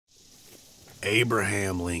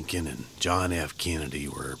Abraham Lincoln and John F. Kennedy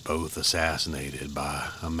were both assassinated by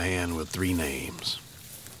a man with 3 names,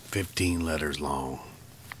 15 letters long.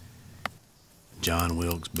 John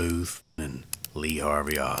Wilkes Booth and Lee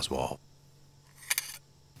Harvey Oswald.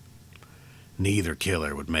 Neither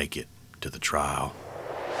killer would make it to the trial.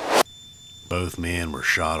 Both men were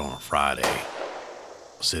shot on a Friday,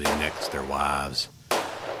 sitting next to their wives.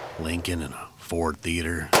 Lincoln in a Ford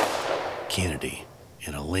theater, Kennedy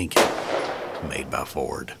in a Lincoln made by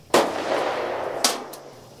Ford.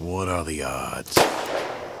 What are the odds?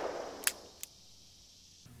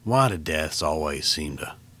 Why do deaths always seem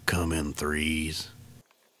to come in threes?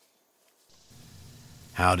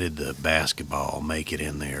 How did the basketball make it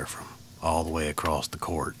in there from all the way across the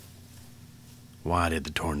court? Why did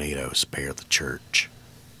the tornado spare the church?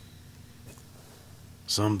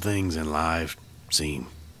 Some things in life seem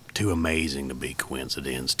too amazing to be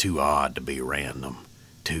coincidence, too odd to be random,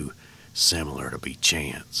 too similar to be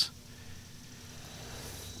chance.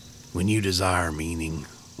 When you desire meaning,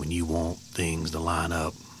 when you want things to line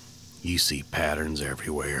up, you see patterns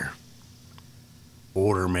everywhere.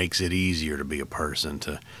 Order makes it easier to be a person,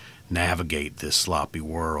 to navigate this sloppy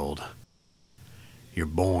world. You're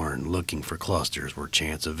born looking for clusters where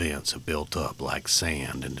chance events have built up like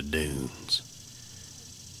sand into dunes.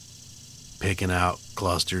 Picking out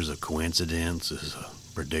clusters of coincidence is a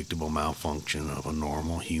predictable malfunction of a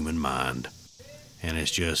normal human mind, and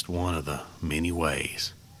it's just one of the many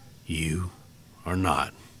ways you are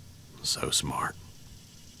not so smart.